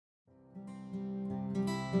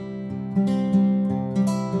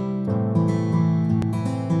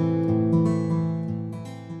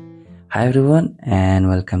Hi everyone and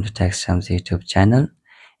welcome to TechSam's YouTube channel.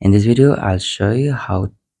 In this video, I'll show you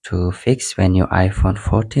how to fix when your iPhone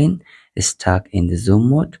 14 is stuck in the zoom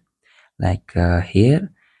mode like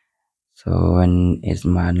here. So when it's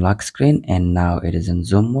my unlock screen and now it is in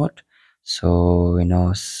zoom mode. So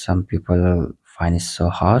some people find it so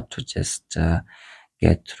hard to just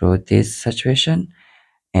get through this situation,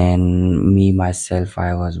 and me myself,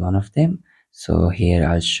 I was one of them. So here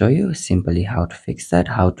I'll show you simply how to fix that,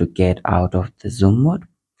 how to get out of the zoom mode.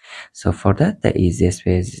 So for that, the easiest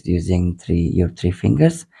way is using your three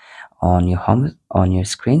fingers on your home on your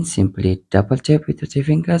screen. Simply double tap with your three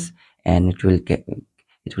fingers and it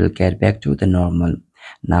will get back to the normal.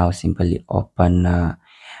 Now simply open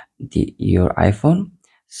your iPhone.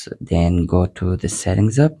 So then go to the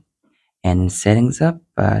settings up, and in settings up,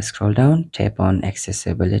 scroll down, tap on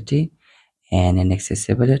accessibility, and in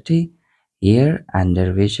accessibility here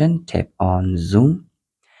under vision, tap on zoom,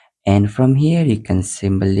 and from here you can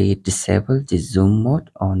simply disable the zoom mode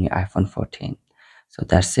on your iPhone 14. So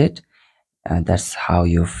that's it. That's how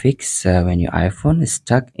you fix when your iPhone is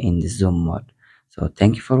stuck in the zoom mode. So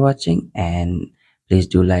thank you for watching, and please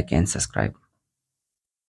do like and subscribe.